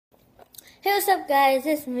Hey, what's up guys,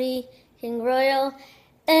 it's me, King Royal,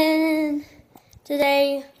 and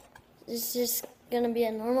today is just gonna be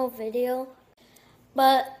a normal video,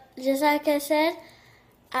 but just like I said,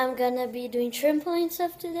 I'm gonna be doing trampoline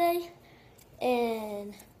stuff today,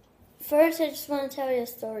 and first I just want to tell you a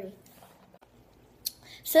story.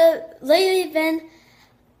 So lately been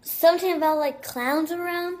something about like clowns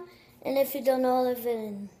around, and if you don't know, I live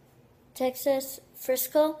in Texas,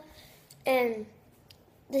 Frisco, and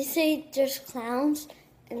they say there's clowns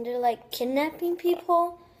and they're like kidnapping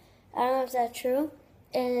people. I don't know if that's true.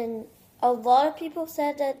 And a lot of people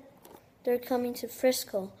said that they're coming to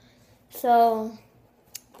Frisco. So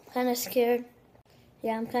I'm kind of scared.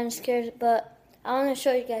 Yeah, I'm kind of scared, but I want to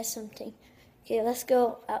show you guys something. Okay, let's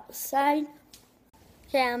go outside.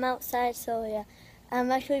 Okay, I'm outside, so yeah. I'm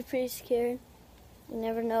actually pretty scared. You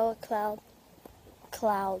never know, a clown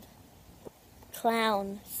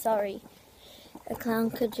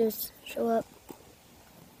could just show up.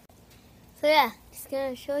 So yeah, just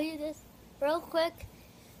gonna show you this real quick.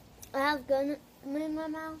 I have gum in my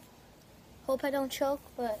mouth. Hope I don't choke,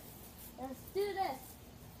 but let's do this.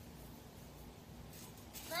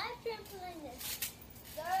 My trampoline is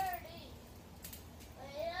dirty.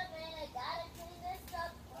 Wait a minute, I gotta clean this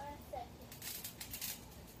up for a second.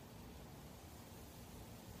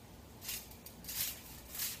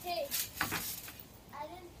 Hey, I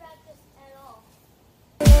didn't practice at all.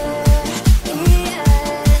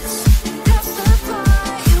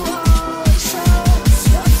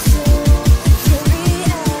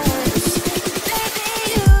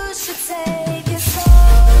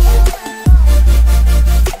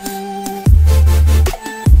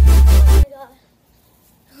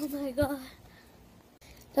 Oh my god,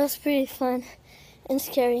 that was pretty fun and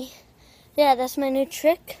scary. Yeah, that's my new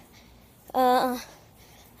trick. I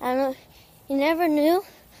don't know, you never knew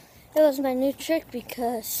it was my new trick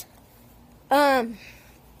because this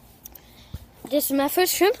is my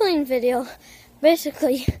first trampoline video,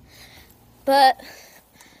 basically. But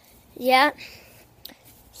yeah,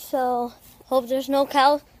 so hope there's no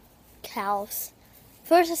cows.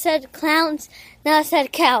 First I said clowns, now I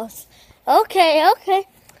said cows. Okay.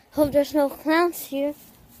 Hope there's no clowns here.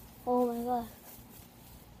 Oh my god.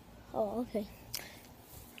 Oh, okay.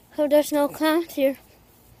 Hope there's no clowns here.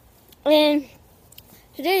 And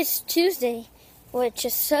today is Tuesday, which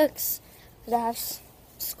just sucks because I have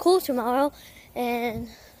school tomorrow. And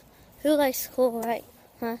who likes school, right?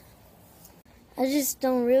 Huh? I just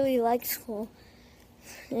don't really like school.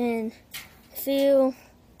 And if you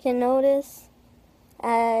can notice,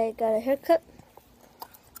 I got a haircut.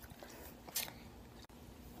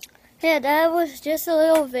 Yeah, that was just a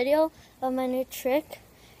little video of my new trick,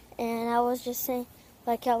 and I was just saying,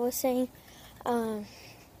 like I was saying,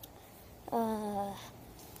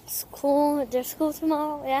 school, there's school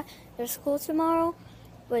tomorrow, yeah, there's school tomorrow,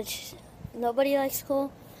 which nobody likes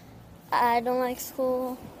school. I don't like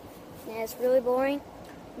school, yeah, it's really boring.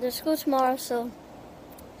 There's school tomorrow, so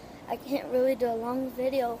I can't really do a long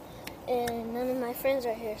video, and none of my friends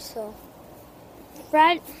are here, so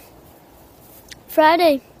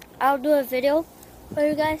Friday, I'll do a video for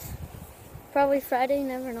you guys. Probably Friday, you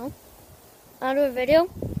never know. I'll do a video.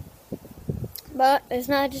 But it's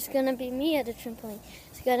not just going to be me at the trampoline.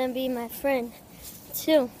 It's going to be my friend,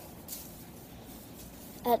 too,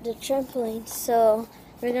 at the trampoline. So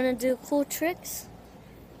we're going to do cool tricks.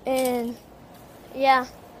 And, yeah,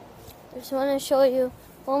 I just want to show you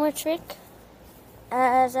one more trick.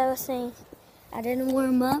 As I was saying, I didn't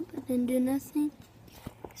warm up. I didn't do nothing.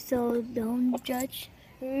 So don't judge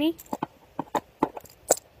me.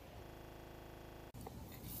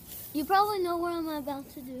 You probably know what I'm about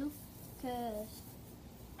to do, because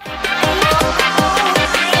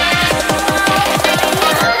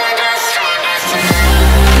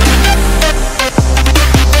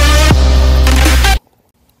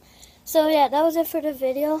so yeah, that was it for the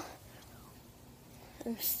video.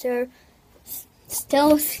 I'm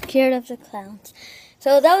still scared of the clowns.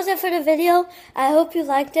 So that was it for the video. I hope you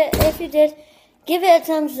liked it. If you did, give it a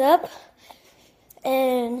thumbs up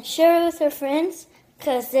and share it with your friends,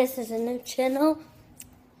 because this is a new channel.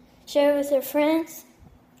 Share it with your friends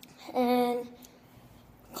and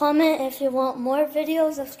comment if you want more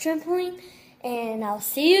videos of trampoline, and I'll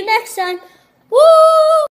see you next time. Woo!